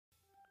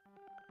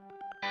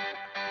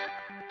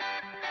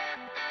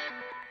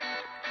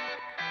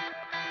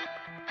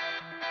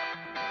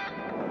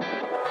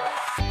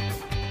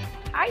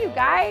Hi, you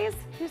guys.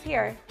 Who's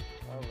here?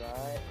 All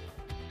right.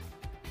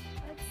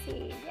 Let's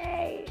see.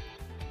 Yay.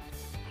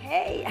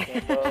 Hey.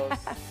 Campos,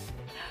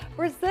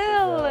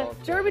 Brazil,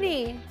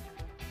 Germany.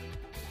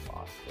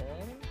 Boston.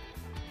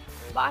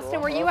 Boston,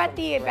 were you at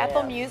the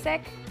Bethel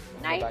Music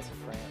Night? Back to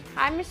France.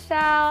 Hi,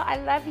 Michelle. I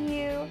love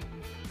you.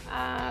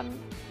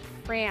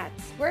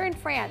 France. Where in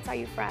France are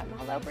you from?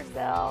 Hello,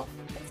 Brazil.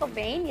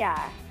 Pennsylvania.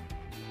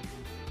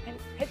 And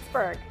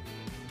Pittsburgh.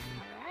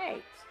 All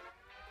right.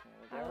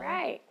 Canada. All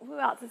right. Who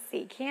else? Let's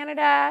see.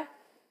 Canada.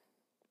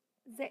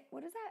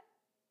 What is that?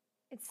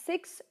 It's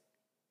 6.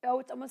 Oh,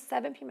 it's almost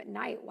 7 p.m. at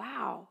night.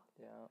 Wow.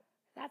 Yeah.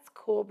 That's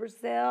cool.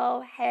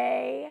 Brazil.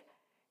 Hey.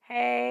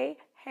 Hey.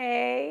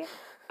 Hey.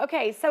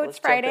 Okay, so Let's it's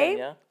Friday. jump in,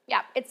 yeah?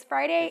 Yeah, it's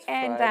Friday It's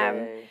and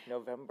Friday,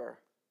 November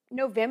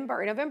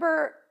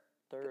November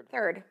 3rd.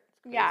 3rd. It's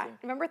Yeah, crazy.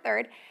 November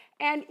 3rd.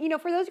 And,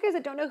 for those of you guys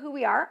that don't know who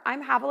we are,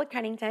 I'm Havilah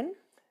Cunnington,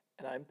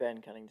 And I'm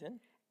Ben Cunnington.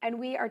 and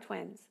we are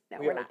twins. No,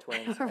 We we're are not.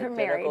 twins. We're Identical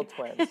married.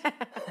 twins.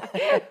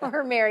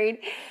 We're married.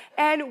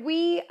 And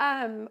we've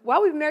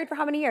been married for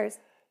how many years?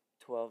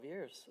 12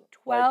 years.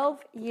 12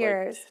 Like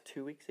years.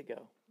 2 weeks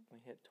ago, we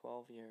hit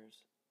 12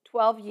 years.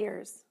 12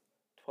 years.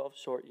 12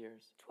 short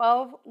years.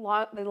 The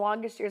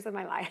longest years of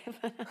my life.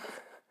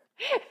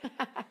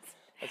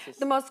 That's just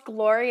The most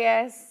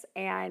glorious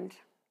and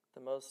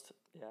the most,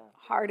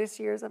 hardest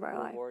years of our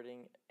life. rewarding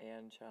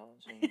and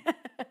challenging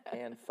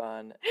and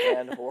fun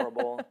and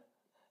horrible.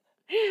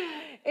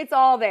 It's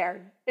all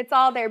there. It's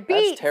all there.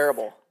 Beats. That's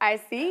terrible. I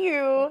see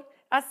you.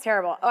 That's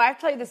terrible. Oh, I have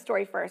to tell you the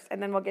story first,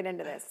 and then we'll get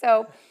into this.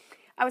 So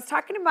I was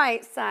talking to my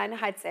son,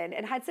 Hudson,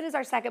 and Hudson is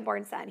our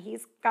second-born son.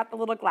 He's got the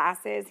little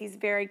glasses. He's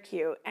very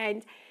cute.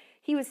 And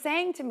he was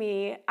saying to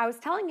me, I was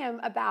telling him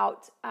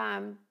about,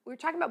 we were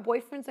talking about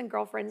boyfriends and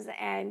girlfriends,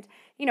 and,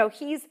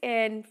 he's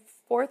in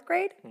 4th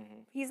grade. Mm-hmm.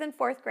 He's in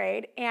 4th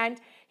grade, and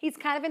he's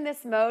kind of in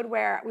this mode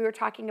where we were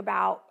talking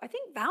about, I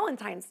think,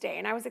 Valentine's Day,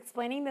 and I was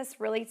explaining this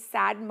really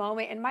sad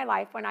moment in my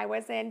life when I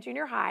was in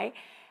junior high,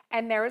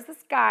 and there was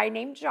this guy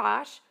named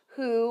Josh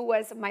who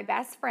was my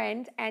best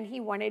friend, and he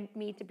wanted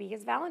me to be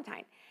his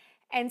Valentine.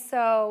 And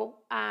so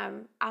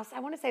I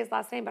want to say his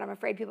last name, but I'm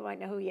afraid people might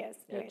know who he is.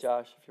 Yeah, Anyways.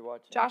 Josh, if you're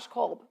watching. Josh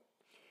Kolb.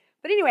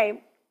 But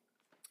anyway,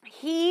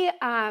 he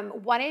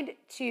wanted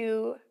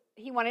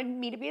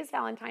me to be his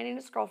Valentine and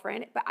his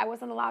girlfriend, but I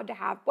wasn't allowed to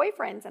have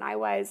boyfriends, and I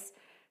was,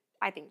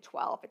 I think,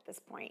 12 at this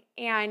point.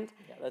 And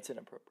Yeah, that's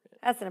inappropriate.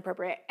 that's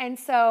inappropriate. And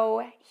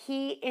so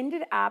he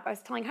ended up, I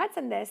was telling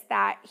Hudson this,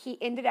 that he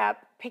ended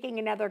up picking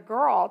another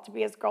girl to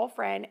be his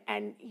girlfriend,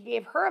 and he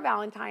gave her a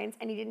Valentine's,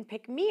 and he didn't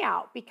pick me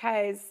out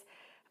because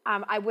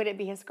I wouldn't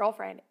be his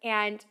girlfriend.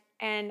 And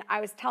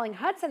I was telling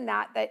Hudson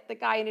that the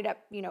guy ended up,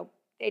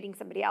 dating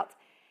somebody else.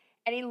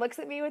 And he looks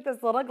at me with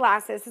his little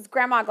glasses, his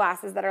grandma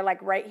glasses that are like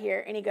right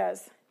here, and he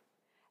goes,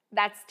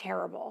 "That's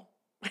terrible."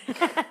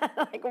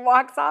 Like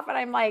walks off, and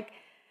I'm like,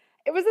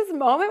 it was this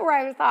moment where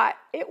I thought,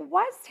 it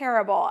was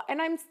terrible.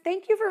 And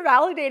thank you for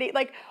validating.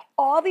 Like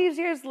all these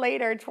years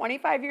later,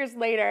 25 years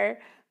later,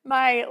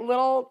 my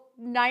little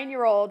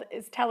 9-year-old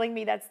is telling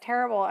me that's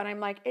terrible. And I'm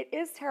like, it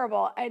is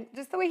terrible. And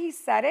just the way he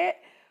said it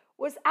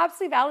was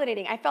absolutely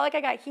validating. I felt like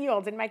I got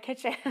healed in my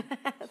kitchen.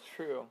 That's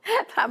true.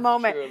 That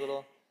moment. True, a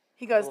little.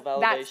 He goes, little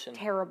 "That's validation.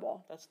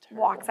 terrible." That's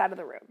terrible. Walks out of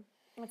the room.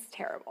 It's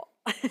terrible.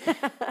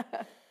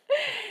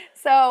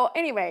 So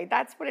anyway,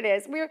 that's what it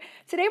is.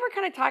 Today we're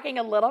kind of talking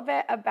a little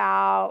bit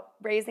about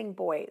raising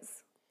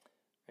boys.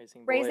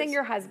 Raising boys.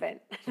 your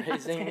husband.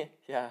 Raising,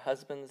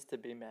 husbands to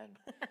be men.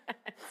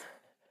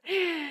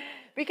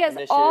 Because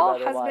Initiated all by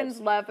their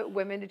husbands wives. love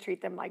women to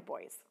treat them like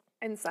boys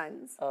and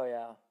sons. Oh,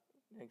 yeah,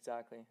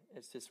 exactly.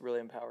 It's just really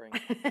empowering.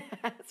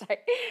 That's right.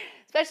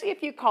 Especially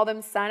if you call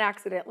them son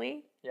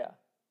accidentally, Yeah.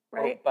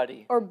 right? Or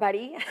buddy. Or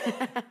buddy.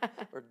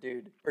 Or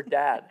dude. Or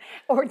dad.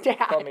 Or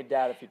dad. Call me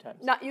dad a few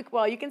times. Not you.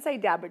 Well, you can say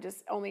dad, but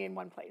just only in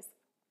one place.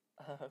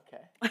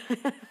 Okay.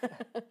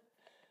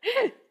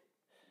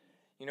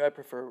 I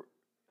prefer...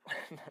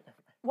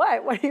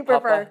 What? What do you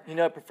prefer?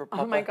 Papa. I prefer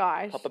Papa. Oh my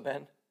gosh. Papa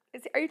Ben.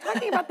 Are you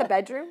talking about the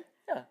bedroom?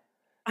 Yeah.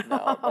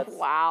 No, that's,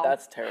 Wow.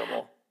 That's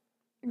terrible.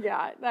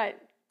 Yeah,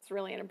 that's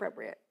really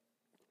inappropriate.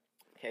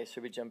 Okay,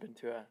 should we jump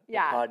into the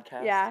Yeah.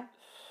 podcast? Yeah.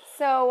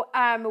 So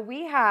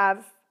we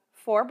have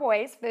 4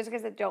 boys. For those of you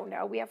guys that don't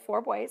know, we have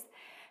 4 boys.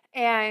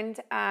 And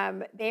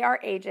they are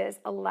ages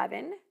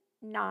 11,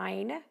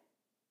 9,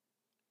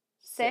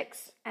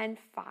 6, and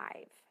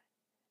 5.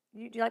 Do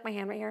you like my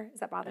hand right here? Is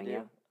that I bothering do.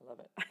 you? I love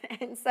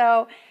it. And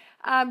so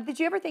did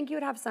you ever think you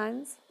would have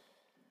sons?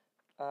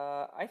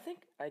 I think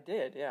I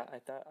did, yeah. I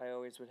thought I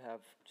always would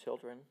have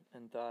children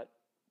and thought,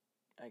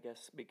 I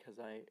guess because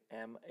I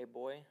am a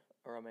boy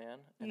or a man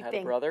and You had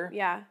think, a brother,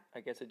 Yeah, I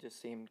guess it just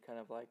seemed kind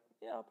of like,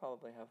 I'll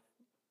probably have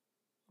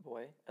a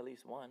boy, at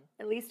least one.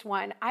 at least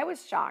one. I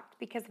was shocked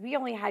because we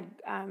only had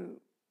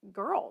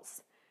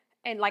girls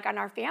and like on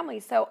our family.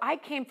 So I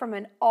came from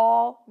an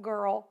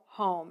all-girl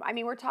home. I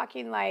mean, we're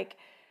talking like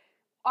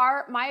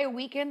My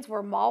weekends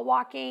were mall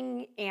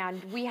walking,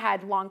 and we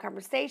had long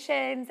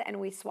conversations, and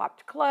we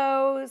swapped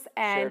clothes,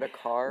 and Shared a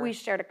car. we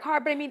shared a car.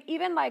 But I mean,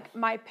 even like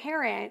my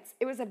parents,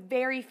 it was a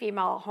very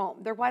female home.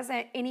 There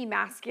wasn't any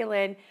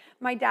masculine.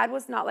 My dad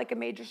was not like a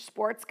major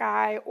sports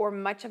guy or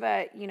much of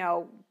a,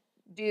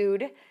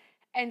 dude.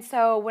 And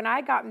so when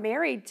I got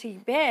married to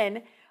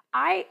Ben,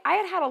 I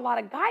had a lot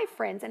of guy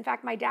friends. In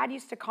fact, my dad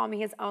used to call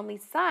me his only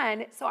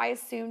son, so I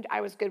assumed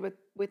I was good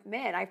with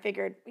men. I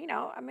figured,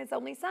 I'm his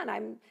only son.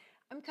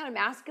 I'm kind of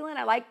masculine.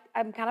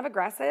 I'm kind of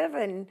aggressive,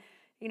 and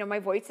my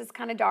voice is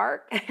kind of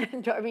dark.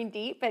 I mean,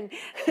 deep, and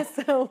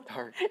so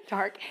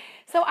dark.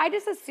 So I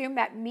just assumed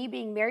that me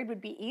being married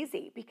would be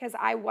easy because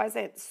I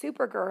wasn't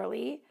super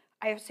girly.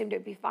 I assumed it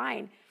would be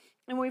fine.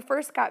 And when we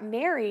first got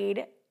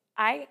married,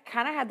 I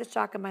kind of had the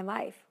shock of my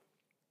life.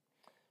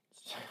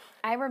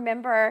 I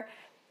remember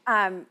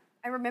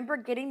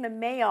getting the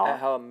mail.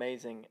 How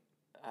amazing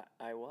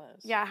I was.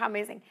 Yeah, how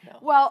amazing. No.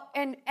 Well,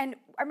 and I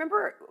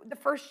remember the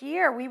first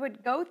year we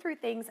would go through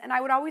things, and I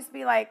would always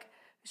be like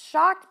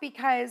shocked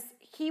because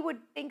he would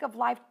think of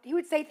life. He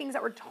would say things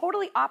that were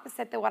totally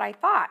opposite than what I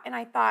thought, and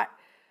I thought,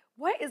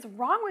 what is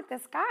wrong with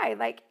this guy?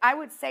 Like I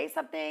would say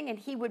something, and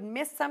he would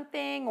miss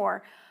something,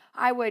 or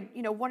I would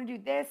want to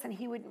do this, and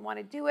he wouldn't want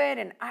to do it,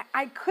 and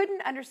I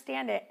couldn't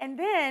understand it. And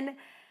then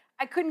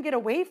I couldn't get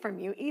away from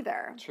you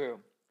either. True.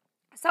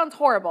 Sounds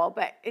horrible,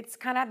 but it's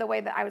kind of the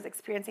way that I was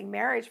experiencing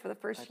marriage for the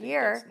first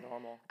year. That's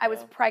normal. I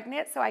was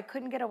pregnant, so I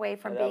couldn't get away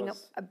from being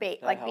a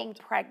bait, like helped. being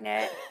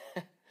pregnant.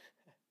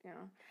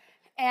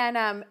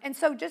 And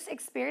so just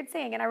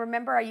experiencing. And I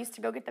remember I used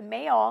to go get the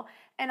mail,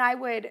 and I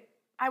would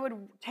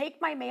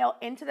take my mail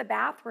into the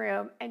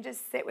bathroom and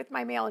just sit with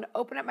my mail and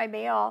open up my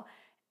mail,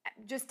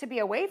 just to be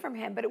away from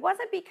him. But it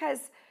wasn't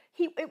because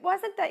it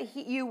wasn't that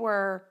you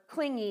were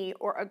clingy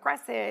or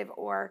aggressive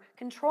or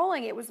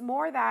controlling. It was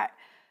more that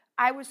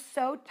I was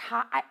so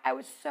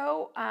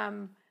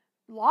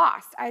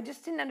lost. I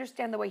just didn't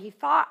understand the way he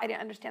thought. I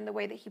didn't understand the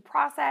way that he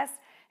processed,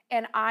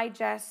 and I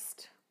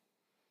just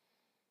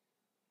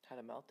had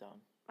a meltdown.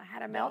 I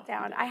had a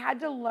meltdown. I had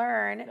to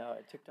learn. No,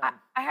 it took time.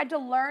 I had to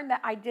learn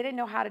that I didn't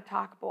know how to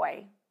talk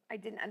boy. I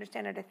didn't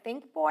understand how to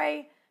think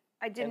boy.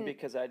 I didn't. And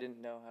because I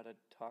didn't know how to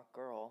talk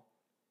girl.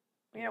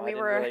 We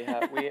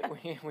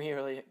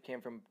really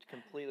came from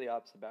completely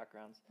opposite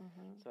backgrounds.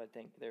 Mm-hmm. So I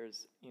think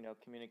there's,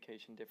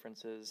 communication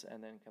differences,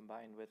 and then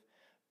combined with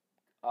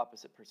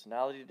opposite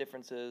personality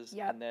differences,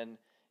 Yep. and then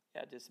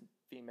just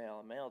female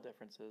and male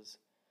differences,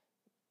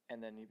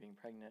 and then you being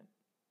pregnant.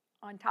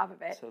 On top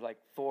of it. So like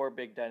 4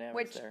 big dynamics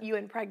Which there. you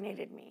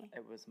impregnated me.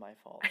 It was my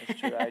fault. It's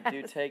true. I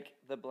do take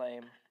the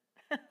blame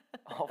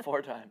all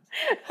 4 times.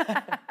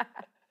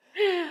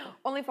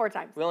 Only 4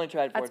 times. We only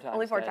tried 4 That's times.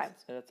 only 4 guys.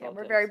 times. That's Yeah, all it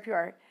we're takes. very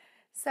pure.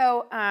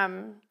 So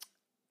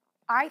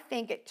I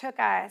think it took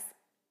us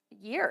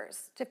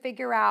years to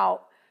figure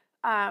out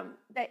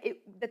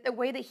that the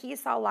way that he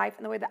saw life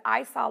and the way that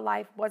I saw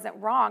life wasn't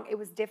wrong. It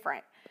was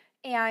different.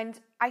 And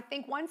I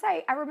think once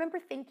I remember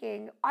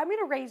thinking, I'm going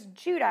to raise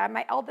Judah,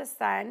 my eldest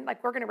son,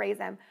 like we're going to raise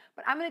him,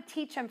 but I'm going to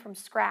teach him from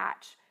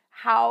scratch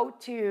how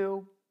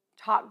to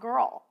talk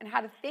girl and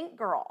how to think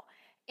girl.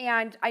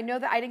 And I know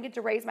that I didn't get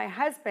to raise my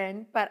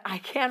husband, but I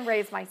can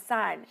raise my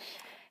son.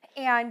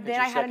 And then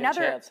I had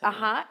another,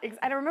 and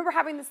I remember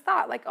having this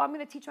thought, like, I'm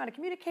going to teach him how to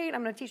communicate.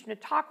 I'm going to teach him to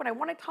talk when I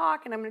want to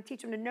talk, and I'm going to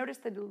teach him to notice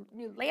the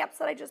new lamps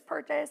that I just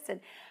purchased,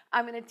 and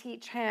I'm going to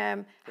teach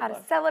him how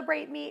to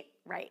celebrate me.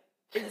 Right,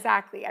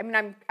 exactly. I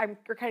mean,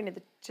 we're cutting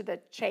to the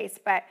chase,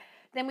 but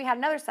then we had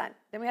another son.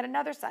 Then we had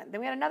another son. Then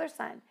we had another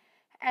son.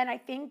 And I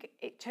think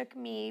it took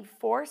me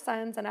 4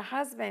 sons and a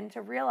husband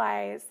to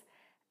realize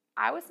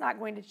I was not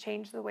going to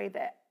change the way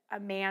that a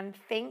man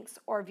thinks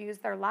or views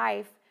their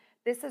life.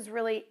 This is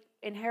really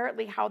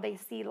inherently how they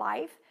see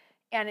life,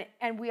 and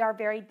we are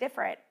very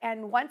different.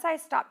 And once I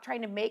stopped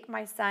trying to make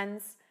my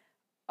sons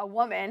a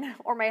woman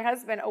or my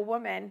husband a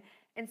woman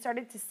and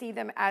started to see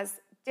them as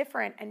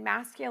different and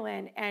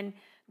masculine, and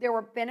there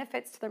were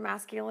benefits to their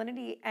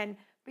masculinity, and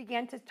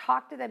began to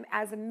talk to them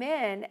as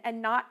men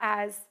and not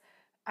as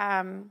a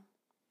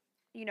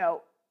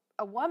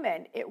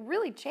woman, it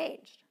really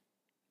changed.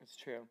 It's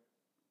true.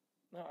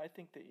 No, I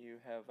think that you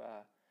have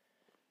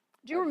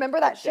do you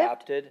remember that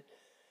adapted. shift?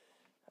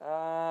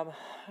 I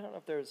don't know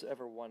if there's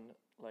ever one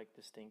like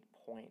distinct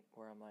point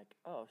where I'm like,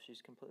 oh,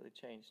 she's completely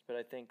changed. But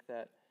I think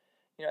that,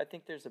 I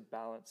think there's a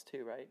balance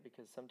too, right?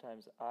 Because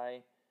sometimes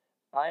I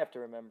have to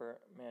remember,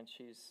 man,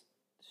 she's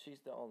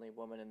the only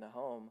woman in the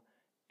home,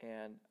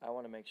 and I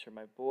want to make sure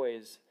my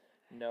boys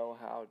know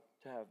how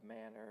to have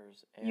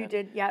manners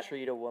and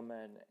treat a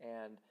woman,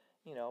 and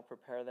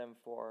prepare them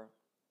for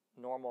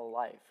normal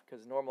life,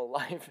 because normal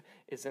life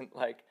isn't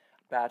like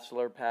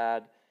bachelor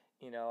pad,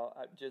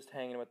 just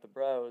hanging with the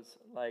bros,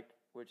 like,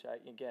 which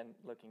again,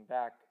 looking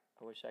back,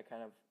 I wish I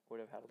kind of would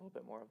have had a little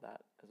bit more of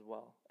that as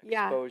well.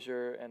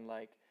 Exposure and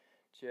like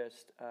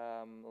just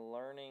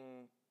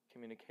learning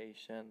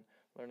communication,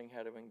 learning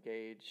how to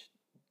engage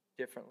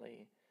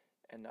differently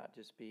and not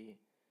just be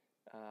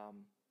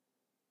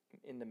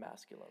in the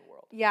masculine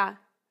world. Yeah.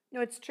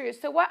 No, it's true.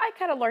 So what I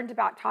kind of learned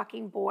about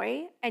talking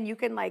boy, and you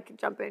can like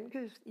jump in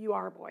because you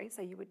are a boy,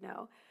 so you would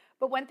know.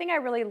 But one thing I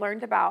really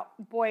learned about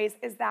boys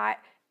is that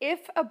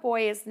if a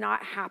boy is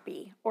not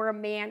happy or a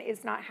man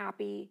is not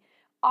happy,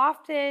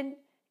 often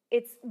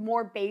it's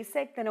more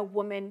basic than a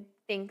woman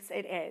thinks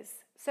it is.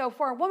 So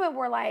for a woman,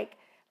 we're like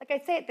I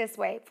say it this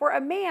way, for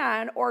a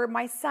man or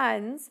my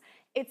sons,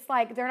 it's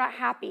like they're not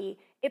happy.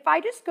 If I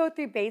just go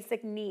through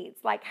basic needs,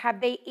 like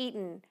have they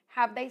eaten?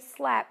 Have they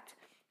slept?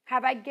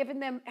 Have I given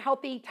them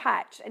healthy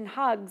touch and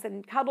hugs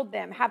and cuddled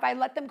them? Have I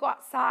let them go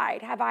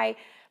outside? Have I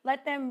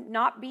let them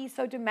not be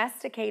so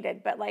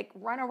domesticated, but like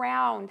run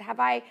around?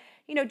 Have I,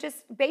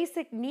 just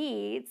basic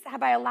needs?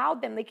 Have I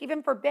allowed them? Like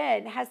even for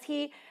Ben, has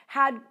he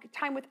had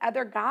time with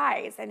other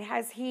guys? And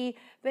has he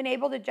been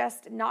able to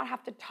just not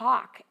have to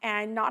talk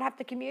and not have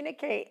to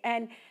communicate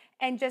and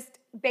just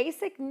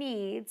basic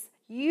needs?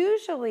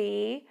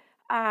 Usually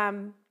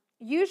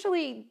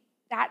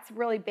that's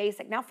really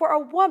basic. Now, for a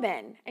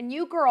woman, and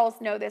you girls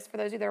know this for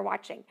those of you that are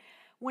watching,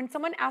 when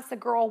someone asks a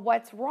girl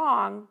what's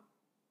wrong,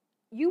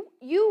 you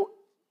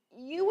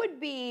would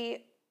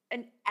be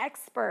an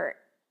expert.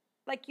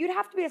 Like you'd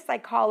have to be a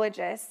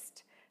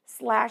psychologist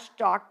slash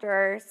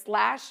doctor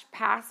slash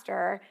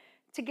pastor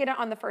to get it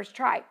on the first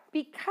try.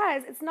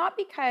 Because it's not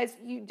because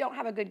you don't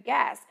have a good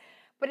guess,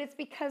 but it's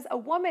because a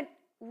woman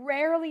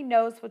rarely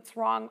knows what's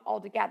wrong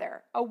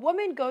altogether. A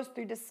woman goes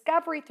through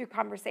discovery through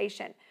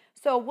conversation.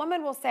 So a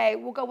woman will say,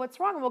 we'll go, what's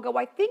wrong? And we'll go,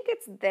 well, I think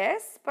it's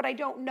this, but I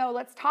don't know.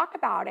 Let's talk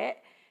about it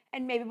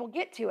and maybe we'll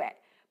get to it.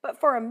 But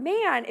for a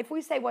man, if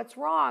we say what's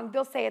wrong,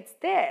 they'll say it's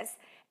this.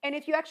 And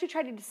if you actually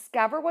try to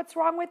discover what's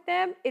wrong with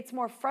them, it's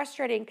more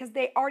frustrating because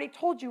they already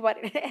told you what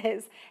it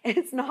is. And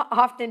it's not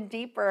often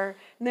deeper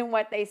than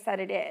what they said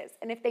it is.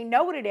 And if they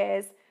know what it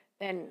is,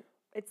 then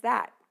it's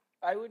that.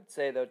 I would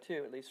say though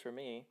too, at least for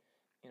me,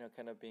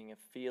 kind of being a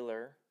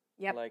feeler,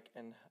 Yep. like,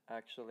 and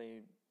actually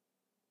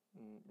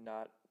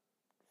not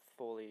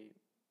fully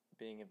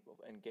being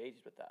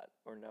engaged with that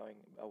or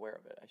aware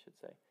of it, I should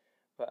say.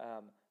 But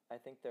I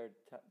think there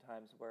are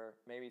times where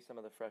maybe some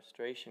of the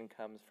frustration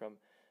comes from,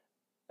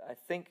 I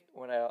think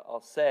when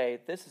I'll say,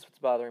 this is what's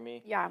bothering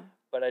me, Yeah.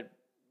 but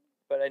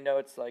I know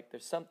it's like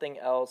there's something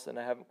else and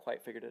I haven't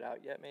quite figured it out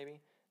yet maybe.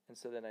 And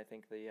so then I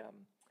think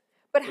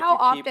But if how you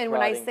keep often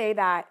when I prodding- say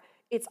that,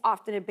 it's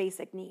often a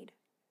basic need?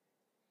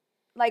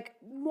 Like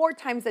more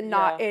times than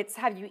not, Yeah. it's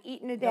have you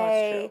eaten a No, it's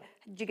day? true.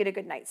 Did you get a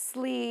good night's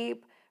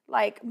sleep?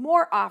 Like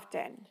more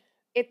often,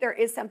 if there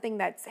is something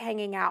that's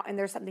hanging out and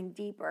there's something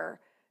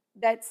deeper,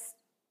 that's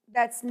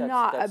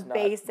not that's a not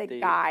basic the,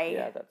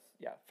 guy.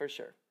 yeah, for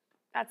sure.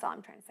 That's all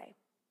I'm trying to say.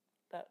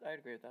 I'd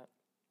agree with that.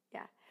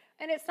 Yeah.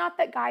 And it's not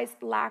that guys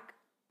lack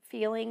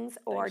feelings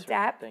or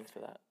depth. Thanks for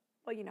that.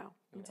 Well,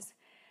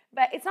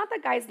 but it's not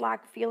that guys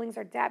lack feelings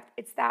or depth.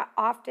 It's that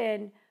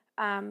often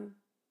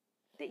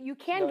that you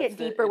can get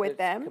deeper with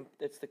them.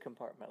 It's the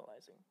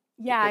compartmentalizing.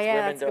 Yeah, Because yeah,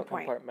 women that's a good don't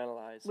point.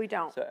 compartmentalize. We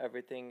don't. So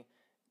everything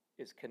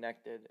is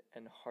connected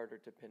and harder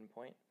to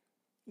pinpoint.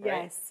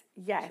 Right? Yes,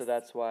 yes. So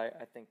that's why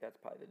I think that's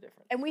probably the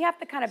difference. And we have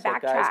to kind of So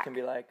backtrack. guys can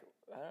be like,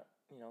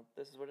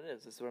 this is what it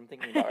is. This is what I'm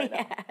thinking about right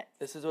now. Yes.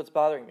 This is what's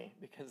bothering me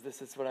because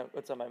this is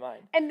what's on my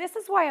mind. And this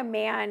is why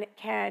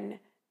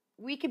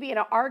we could be in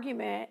an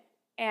argument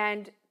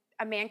and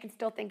a man can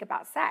still think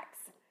about sex.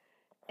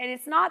 And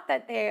it's not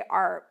that they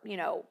are,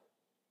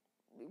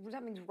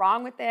 something's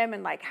wrong with them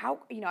and like how,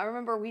 I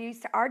remember we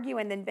used to argue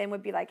and then Ben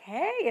would be like,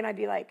 hey, and I'd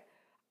be like,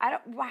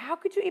 how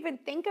could you even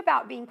think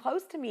about being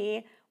close to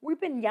me? We've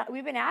been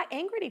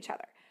angry at each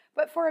other.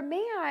 But for a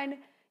man,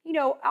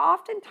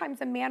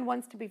 oftentimes a man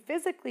wants to be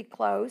physically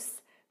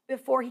close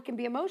before he can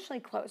be emotionally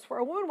close, where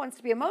a woman wants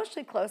to be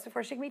emotionally close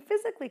before she can be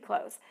physically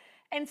close.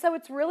 And so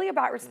it's really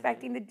about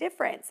respecting the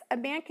difference. A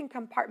man can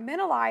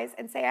compartmentalize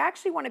and say, I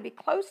actually want to be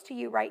close to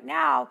you right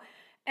now,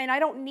 and I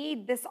don't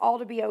need this all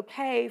to be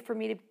okay for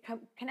me to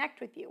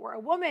connect with you, where a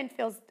woman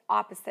feels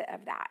opposite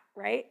of that,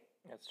 right?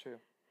 That's true.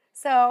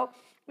 So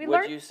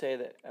Would you say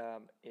that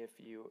if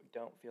you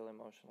don't feel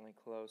emotionally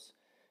close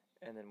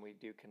and then we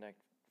do connect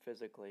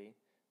physically,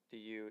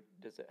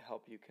 does it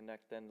help you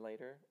connect then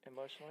later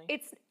emotionally?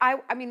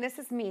 I mean, this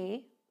is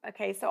me.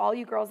 Okay, so all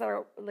you girls that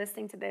are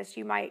listening to this,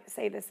 you might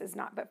say this is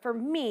not, but for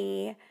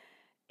me,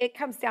 it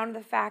comes down to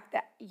the fact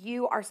that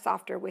you are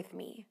softer with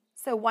me.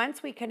 So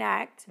once we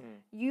connect,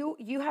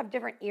 you have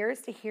different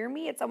ears to hear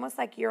me. It's almost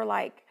like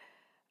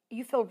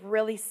you feel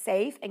really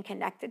safe and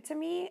connected to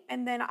me,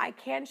 and then I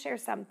can share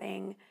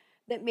something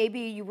that maybe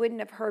you wouldn't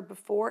have heard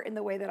before in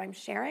the way that I'm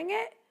sharing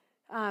it.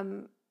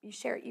 You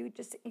share it, you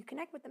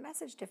connect with the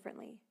message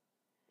differently.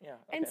 Yeah.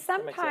 Okay. And That makes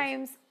sense.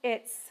 sometimes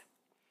it's,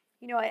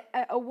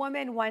 a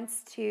woman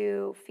wants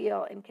to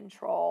feel in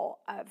control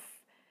of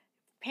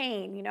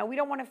pain. We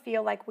don't want to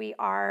feel like we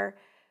are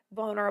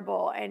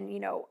vulnerable. And,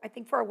 I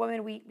think for a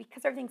woman,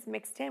 because everything's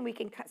mixed in, we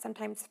can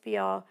sometimes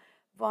feel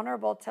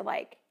vulnerable to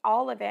like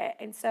all of it.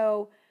 And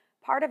so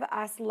part of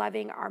us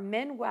loving our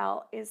men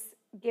well is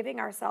giving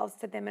ourselves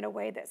to them in a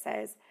way that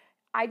says,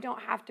 I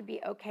don't have to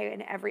be okay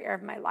in every area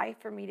of my life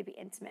for me to be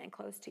intimate and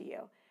close to you.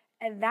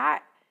 And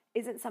that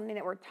isn't something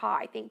that we're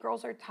taught. I think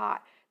girls are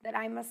taught that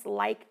I must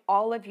like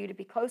all of you to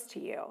be close to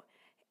you.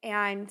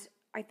 And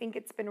I think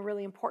it's been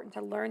really important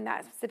to learn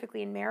that,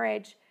 specifically in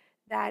marriage,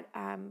 that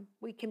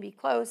we can be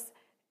close,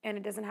 and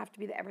it doesn't have to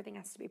be that everything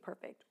has to be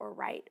perfect or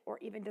right or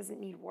even doesn't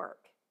need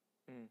work.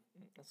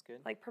 That's good.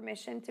 Like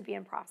permission to be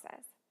in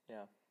process.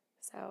 Yeah.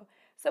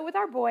 So with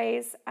our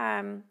boys,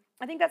 I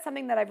think that's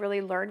something that I've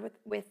really learned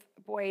with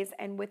boys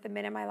and with the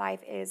men in my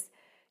life is,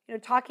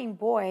 talking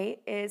boy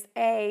is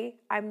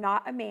I'm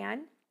not a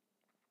man.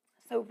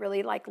 So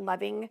really like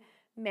loving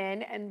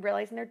men and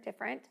realizing they're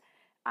different.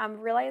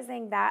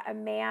 Realizing that a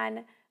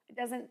man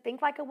doesn't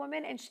think like a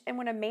woman. And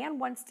when a man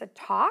wants to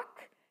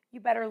talk, you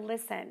better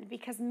listen,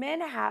 because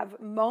men have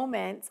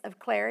moments of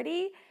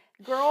clarity.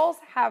 Girls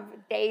have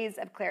days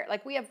of clarity.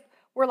 Like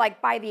we're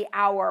like by the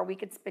hour we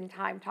could spend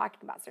time talking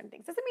about certain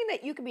things. Doesn't mean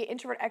that you can be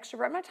introvert,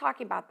 extrovert. I'm not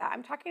talking about that.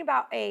 I'm talking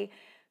about a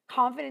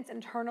confidence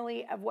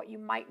internally of what you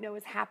might know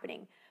is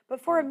happening.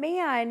 But for a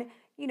man,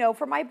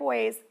 for my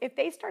boys, if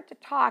they start to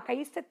talk, I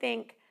used to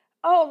think,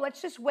 oh,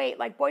 let's just wait.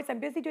 Like, boys, I'm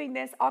busy doing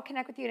this. I'll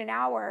connect with you in an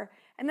hour.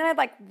 And then I'd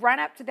like run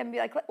up to them and be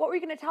like, what were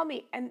you going to tell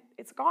me? And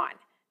it's gone.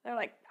 They're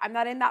like, I'm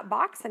not in that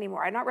box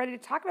anymore. I'm not ready to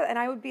talk about it. And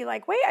I would be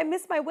like, wait, I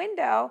missed my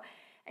window.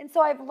 And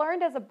so I've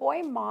learned as a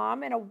boy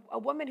mom and a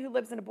woman who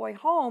lives in a boy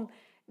home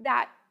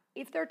that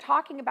if they're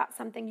talking about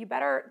something, you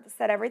better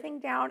set everything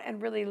down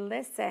and really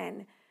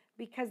listen,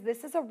 because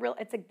this is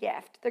it's a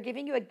gift. They're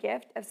giving you a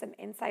gift of some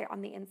insight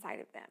on the inside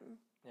of them.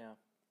 Yeah,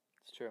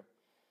 it's true.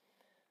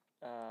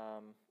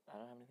 I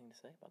don't have anything to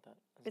say about that.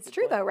 It's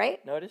true though,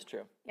 right? No, it is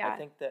true. Yeah. I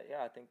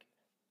think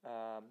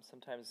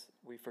sometimes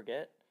we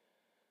forget,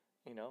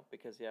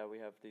 because we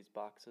have these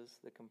boxes,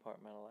 the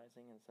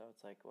compartmentalizing, and so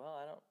it's like, well,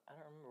 I don't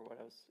remember what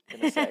I was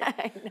gonna say.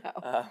 I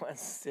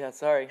know.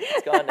 Sorry,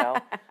 it's gone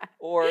now.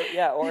 or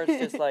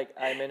it's just like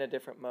I'm in a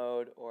different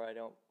mode, or I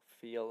don't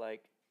feel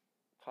like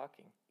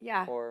talking.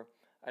 Yeah. Or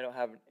I don't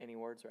have any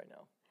words right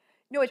now.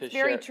 No, it's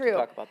very true. To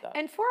talk about that.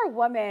 And for a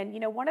woman,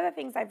 one of the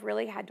things I've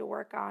really had to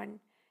work on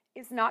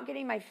is not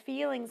getting my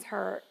feelings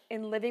hurt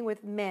in living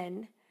with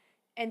men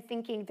and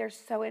thinking they're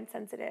so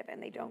insensitive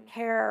and they don't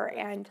care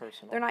and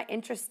personal. They're not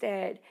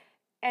interested.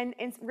 And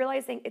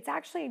realizing it's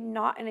actually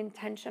not an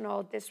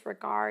intentional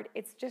disregard.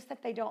 It's just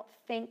that they don't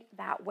think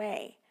that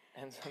way.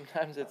 And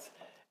sometimes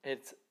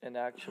it's an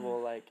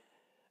actual like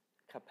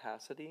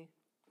capacity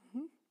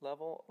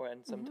level,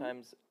 and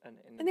sometimes and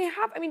they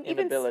have,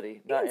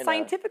 inability. Even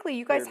scientifically,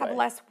 you guys have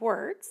less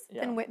words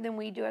Yeah. than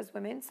we do as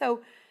women.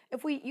 So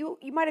if you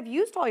might have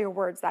used all your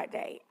words that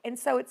day, and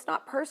so it's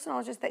not personal.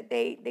 It's just that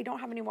they don't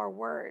have any more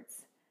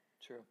words.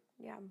 True.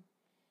 Yeah.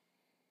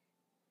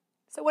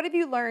 So what have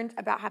you learned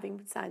about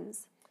having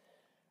sons?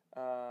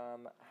 A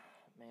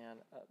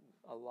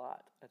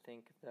lot. I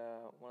think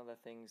one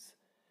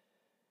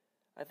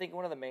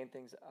of the main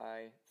things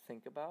I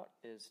think about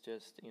is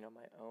just,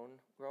 my own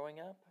growing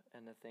up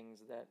and the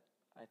things that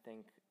I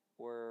think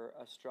were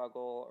a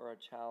struggle or a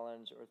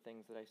challenge or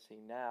things that I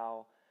see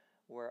now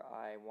where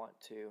I want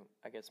to,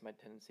 I guess my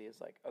tendency is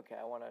like, okay,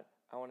 I want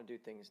to do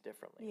things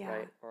differently,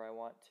 right? Or I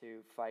want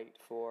to fight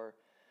for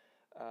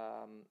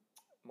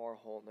more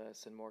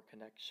wholeness and more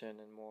connection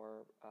and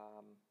more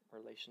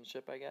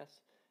relationship, I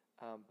guess.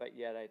 But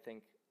yet I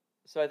think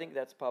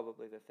that's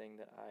probably the thing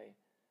that I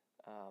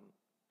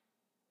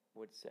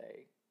would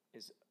say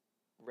is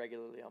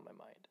regularly on my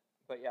mind.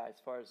 But yeah, as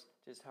far as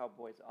just how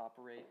boys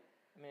operate,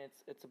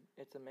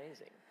 it's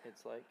amazing.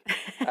 It's like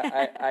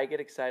I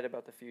get excited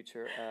about the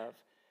future of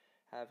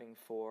having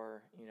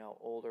 4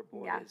 older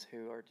boys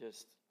who are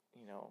just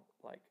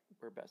like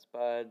we're best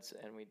buds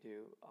and we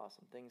do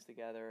awesome things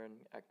together and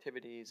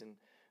activities and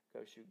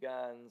go shoot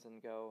guns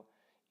and go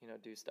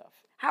do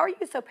stuff. How are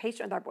you so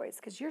patient with our boys?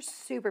 Because you're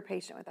super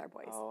patient with our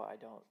boys. Oh, I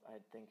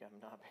think I'm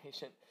not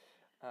patient.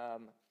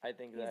 I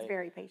think He's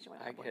very patient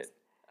with our boys.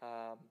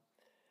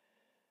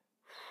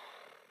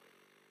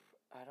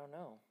 I don't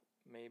know.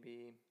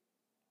 Maybe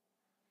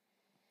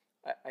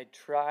I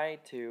try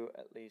to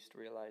at least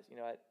realize,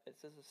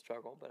 this is a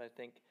struggle, but I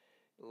think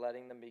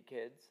letting them be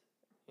kids,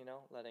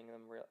 letting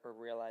them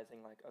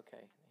realizing like,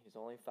 okay, he's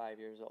only 5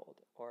 years old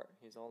or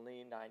he's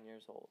only 9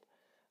 years old.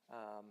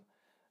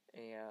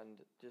 And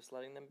just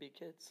letting them be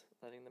kids,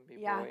 letting them be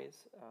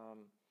boys.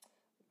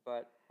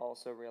 But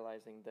also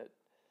realizing that,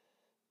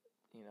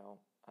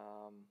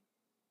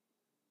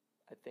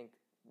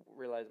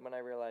 when I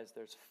realized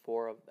there's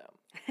 4 of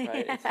them,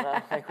 right? It's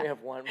not like we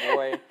have one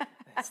boy.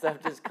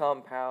 Stuff just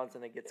compounds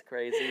and it gets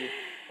crazy.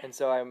 And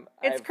so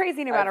I've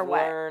crazy no matter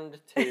what. I've learned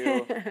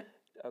to,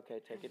 okay,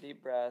 take a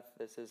deep breath.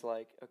 This is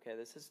like, okay,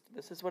 this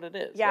is what it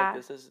is. Yeah. Like,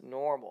 this is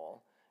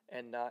normal,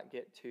 and not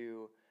get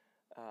too,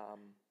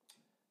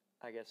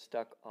 I guess,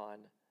 stuck on,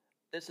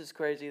 this is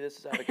crazy, this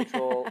is out of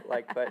control,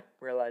 but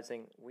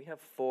realizing we have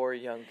 4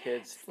 young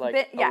kids,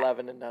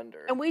 11 and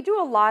under. And we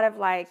do a lot of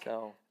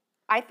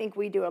I think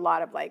we do a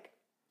lot of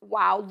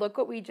wow, look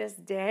what we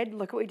just did,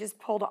 look what we just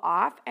pulled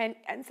off. And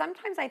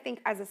sometimes I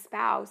think as a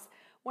spouse,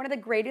 one of the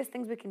greatest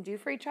things we can do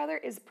for each other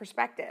is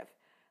perspective.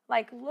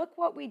 Like, look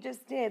what we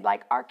just did.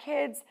 Like, our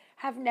kids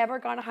have never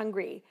gone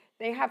hungry.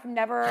 They have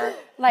never,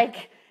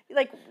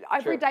 like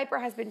every True. diaper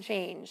has been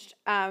changed.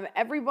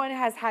 Everyone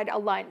has had a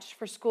lunch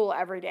for school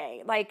every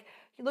day. Like,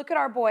 you look at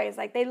our boys,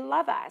 like they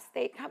love us.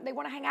 They come, they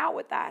want to hang out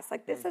with us.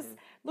 Like this is,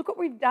 look what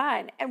we've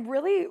done. And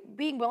really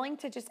being willing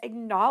to just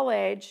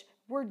acknowledge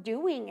we're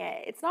doing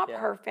it. It's not Yeah.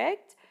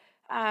 perfect,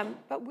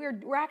 but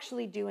we're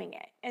actually doing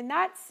it. And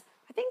I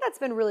think that's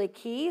been really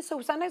key.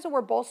 So sometimes when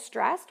we're both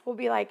stressed, we'll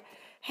be like,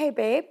 hey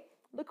babe,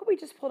 look what we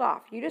just pulled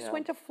off. You just Yeah.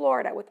 went to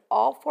Florida with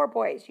all 4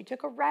 boys. You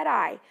took a red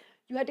eye.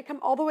 You had to come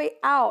all the way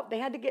out. They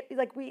had to get,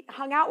 like, we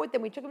hung out with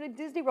them. We took them to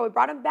Disney World. We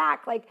brought them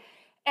back. Like,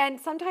 and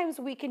sometimes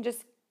we can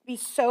just be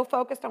so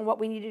focused on what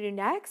we need to do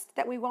next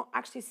that we won't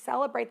actually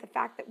celebrate the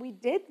fact that we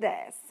did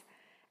this.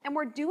 And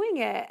we're doing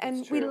it. And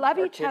It's we true. love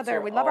Our each kids other.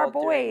 are We love our all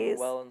doing boys.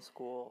 well in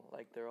school.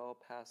 Like they're all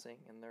passing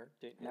and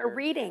They're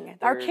reading.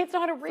 Our they're kids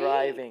know how to read.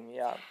 Thriving,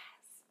 yeah.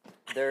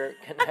 They're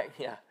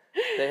yeah.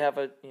 They have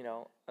a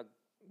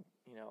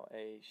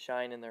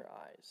shine in their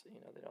eyes.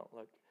 They don't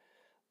look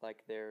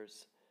like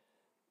there's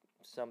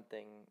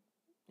something.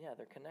 Yeah,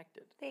 they're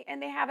connected. They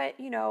haven't,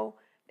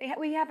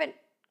 we haven't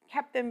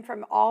kept them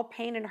from all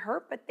pain and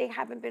hurt, but they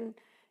haven't been,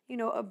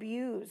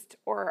 abused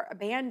or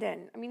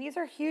abandoned. I mean, these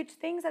are huge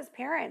things as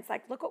parents.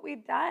 Like, look what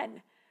we've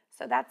done.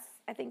 So that's,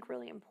 I think,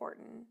 really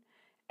important.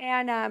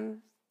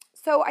 And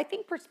so I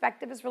think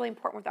perspective is really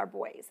important with our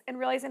boys and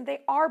realizing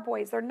they are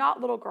boys. They're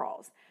not little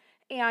girls.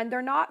 And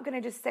they're not going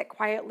to just sit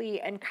quietly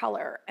and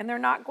color. And they're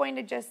not going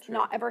to just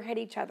not ever hit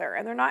each other.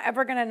 And they're not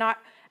ever going to not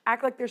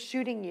act like they're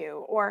shooting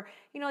you. Or,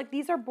 like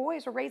these are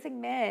boys. We're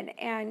raising men.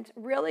 And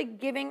really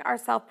giving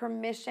ourselves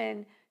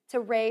permission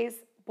to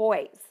raise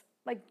boys.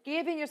 Like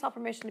giving yourself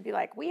permission to be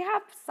like, we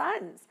have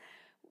sons.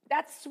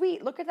 That's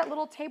sweet. Look at that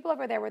little table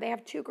over there where they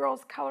have 2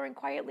 girls coloring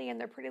quietly in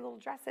their pretty little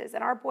dresses.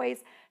 And our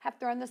boys have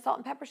thrown the salt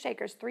and pepper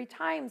shakers 3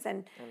 times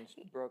and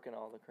broken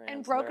all the crayons.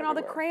 And broken all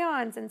the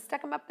crayons and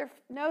stuck them up their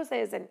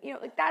noses. And,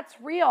 like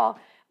that's real.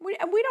 We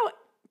don't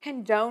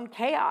condone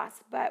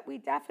chaos, but we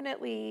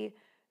definitely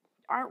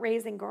aren't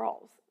raising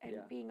girls and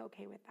being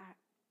okay with that.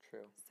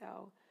 True.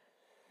 So.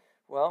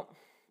 Well,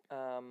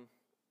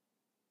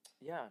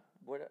 yeah.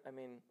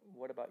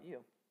 What about you?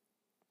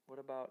 What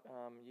about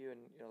you and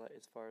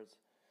as far as,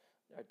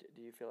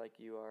 do you feel like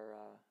you are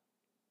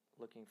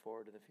looking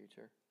forward to the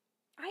future?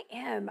 I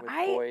am. With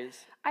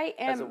boys. I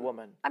am. As a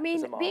woman. I mean,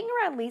 as a mom. being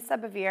around Lisa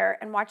Bevere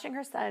and watching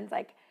her sons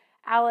like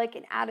Alec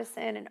and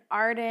Addison and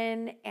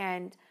Arden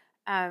and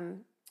who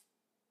am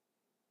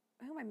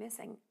I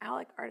missing?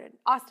 Alec, Arden,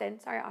 Austin.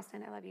 Sorry,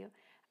 Austin. I love you.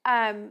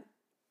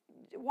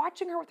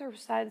 Watching her with her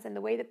sons and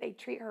the way that they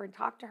treat her and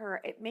talk to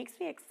her, it makes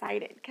me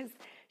excited because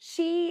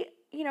she,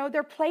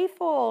 they're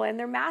playful and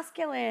they're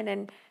masculine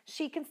and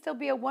she can still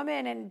be a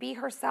woman and be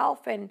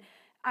herself and,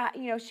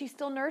 she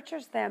still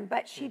nurtures them,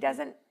 but she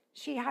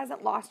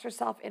hasn't lost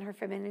herself in her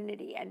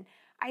femininity. And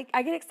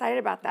I get excited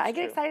about that. I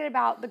get excited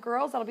about the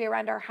girls that'll be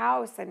around our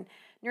house and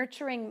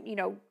nurturing,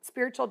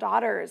 spiritual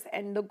daughters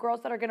and the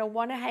girls that are going to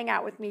want to hang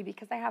out with me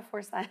because I have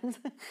 4 sons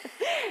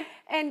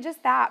and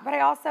just that. But I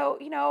also,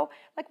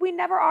 like we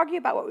never argue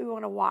about what we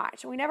want to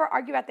watch and we never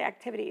argue about the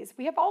activities.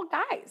 We have all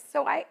guys.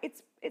 So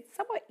it's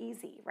somewhat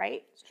easy,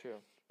 right? It's true.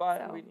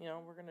 But we're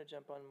going to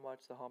jump on and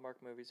watch the Hallmark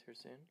movies here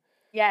soon.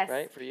 Yes.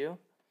 Right? For you?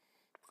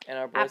 And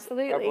our boys,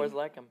 absolutely. Our boys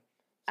like them.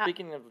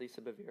 Speaking of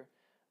Lisa Bevere,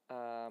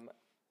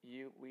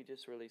 we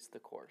just released the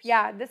course.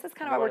 Yeah, this is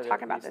kind of why we're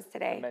talking about this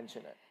today.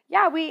 Mention it.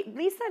 Yeah,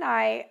 Lisa and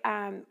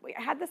I, we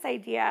had this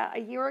idea a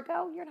year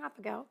and a half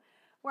ago,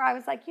 where I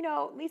was like,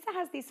 Lisa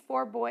has these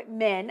 4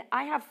 men.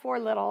 I have 4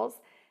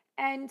 littles,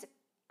 and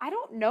I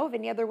don't know of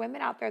any other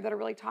women out there that are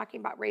really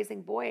talking about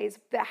raising boys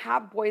that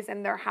have boys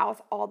in their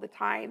house all the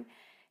time.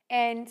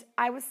 And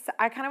I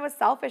kind of was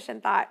selfish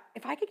and thought,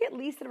 if I could get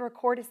Lisa to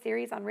record a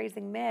series on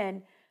raising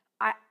men,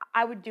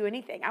 I would do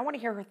anything. I want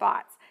to hear her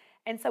thoughts.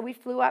 And so we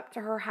flew up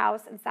to her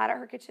house and sat at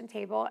her kitchen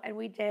table, and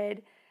we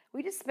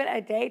just spent a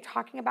day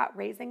talking about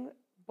raising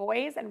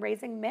boys and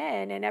raising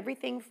men and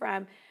everything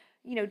from,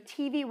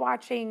 TV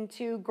watching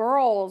to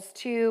girls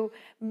to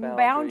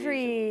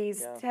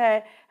boundaries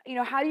to,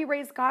 how do you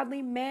raise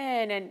godly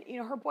men? And,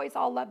 her boys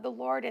all love the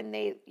Lord and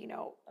they,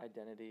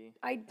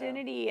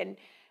 identity and,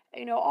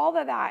 all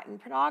of that and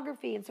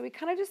pornography. And so we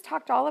kind of just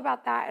talked all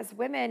about that as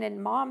women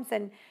and moms.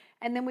 And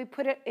then we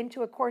put it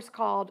into a course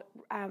called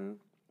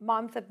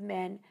Moms of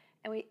Men.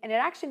 And it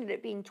actually ended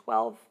up being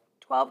 12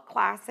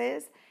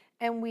 classes.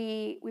 And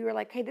we were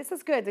like, hey, this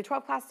is good. The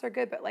 12 classes are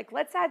good, but like,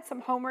 let's add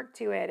some homework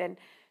to it. And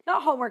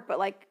not homework, but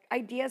like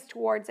ideas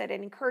towards it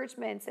and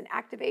encouragements and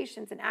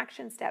activations and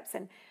action steps.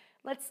 And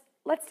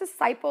let's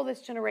disciple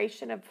this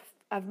generation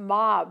of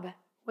mob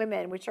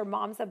women, which are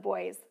moms of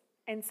boys.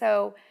 And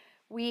so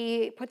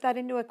we put that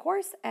into a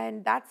course,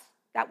 and that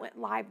went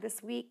live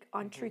this week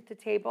on Truth to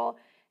Table.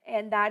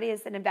 And that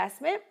is an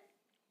investment.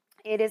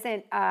 It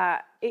isn't,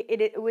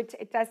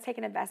 it does take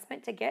an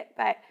investment to get,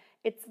 but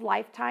it's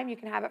lifetime. You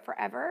can have it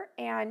forever.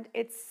 And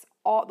it's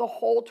the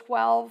whole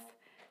 12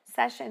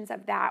 sessions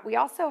of that. We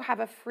also have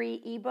a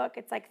free ebook.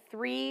 It's like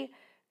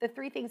the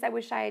 3 things I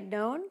wish I had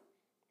known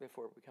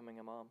before becoming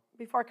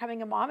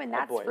a mom. And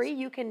that's free.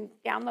 You can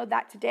download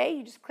that today.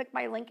 You just click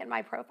my link in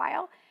my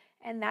profile,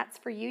 and that's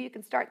for you. You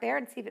can start there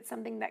and see if it's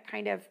something that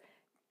kind of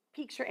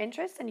piques your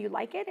interest and you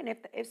like it. And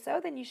if so,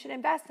 then you should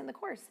invest in the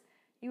course.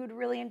 You would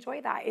really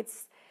enjoy that.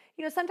 It's,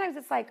 sometimes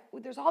it's like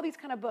there's all these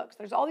kind of books,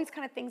 there's all these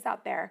kind of things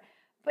out there.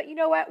 But you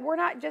know what?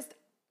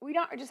 We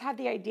don't just have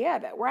the idea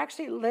of it. We're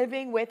actually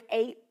living with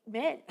 8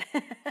 men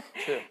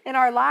in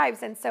our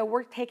lives. And so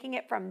we're taking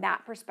it from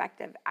that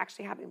perspective,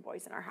 actually having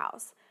boys in our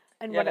house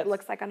and what it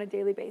looks like on a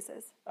daily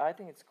basis. I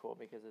think it's cool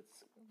because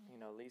it's,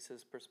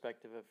 Lisa's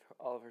perspective of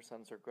all of her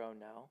sons are grown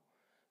now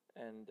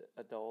and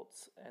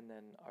adults. And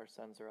then our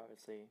sons are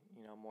obviously,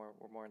 we're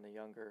more in the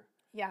younger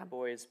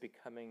boys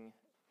becoming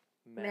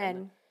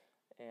men.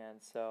 And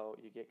so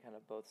you get kind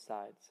of both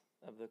sides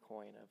of the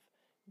coin of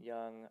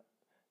young,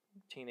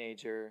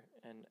 teenager,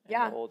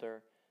 and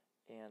older.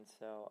 And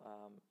so,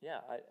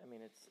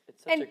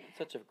 it's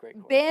such a great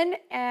course. Ben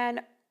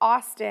and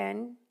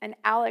Austin and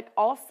Alec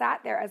all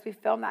sat there as we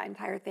filmed that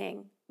entire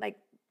thing, like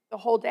the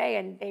whole day,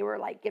 and they were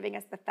like giving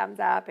us the thumbs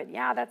up and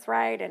yeah, that's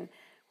right, and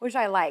which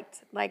I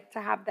liked, like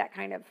to have that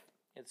kind of.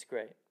 It's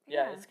great.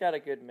 Yeah, it's got a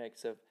good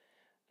mix of,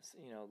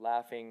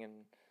 laughing and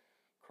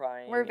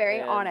crying. We're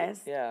very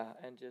honest. Yeah,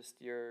 and just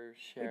you're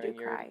sharing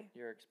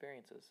your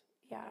experiences.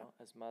 Yeah.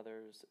 As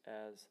mothers,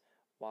 as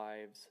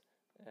wives,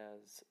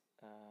 as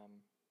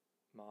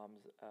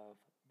moms of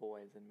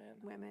boys and men.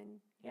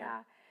 Women. Yeah.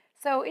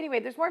 So anyway,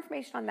 there's more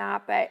information on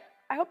that, but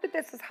I hope that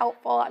this was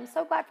helpful. I'm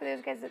so glad for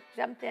those guys that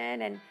jumped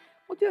in, and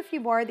we'll do a few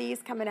more of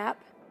these coming up.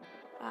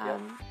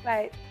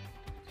 But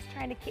just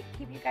trying to keep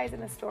you guys in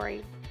the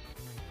story.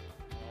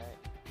 All right.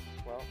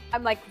 Well,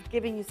 I'm like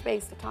giving you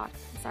space to talk.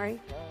 I'm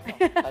sorry.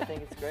 No. I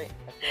think it's great.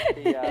 I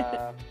think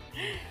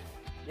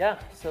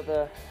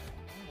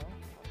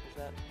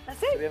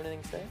That's it. Do we have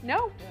anything to say?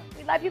 No. Yeah.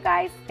 We love you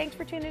guys. Thanks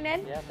for tuning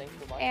in. Yeah, thanks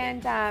for watching.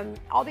 And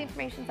all the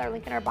information's our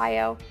link in our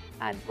bio.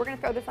 We're going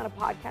to throw this on a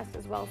podcast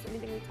as well, so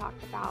anything we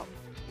talked about,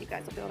 you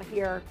guys will be able to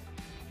hear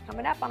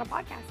coming up on a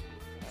podcast.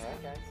 All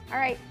right, guys. All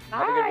right.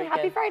 Bye.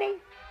 Happy Friday.